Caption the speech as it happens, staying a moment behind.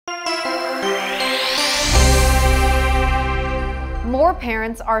More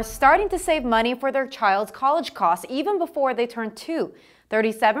parents are starting to save money for their child's college costs even before they turn 2,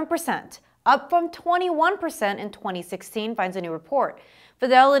 37%, up from 21% in 2016, finds a new report.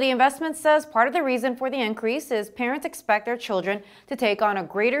 Fidelity Investments says part of the reason for the increase is parents expect their children to take on a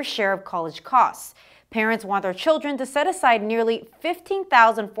greater share of college costs. Parents want their children to set aside nearly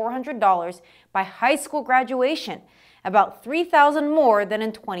 $15,400 by high school graduation, about $3,000 more than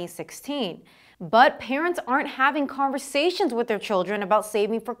in 2016. But parents aren't having conversations with their children about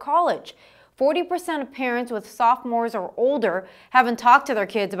saving for college. 40% of parents with sophomores or older haven't talked to their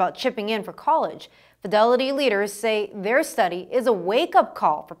kids about chipping in for college. Fidelity leaders say their study is a wake-up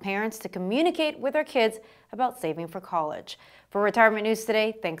call for parents to communicate with their kids about saving for college. For Retirement News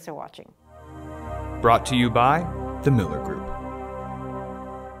Today, thanks for watching. Brought to you by the Miller Group.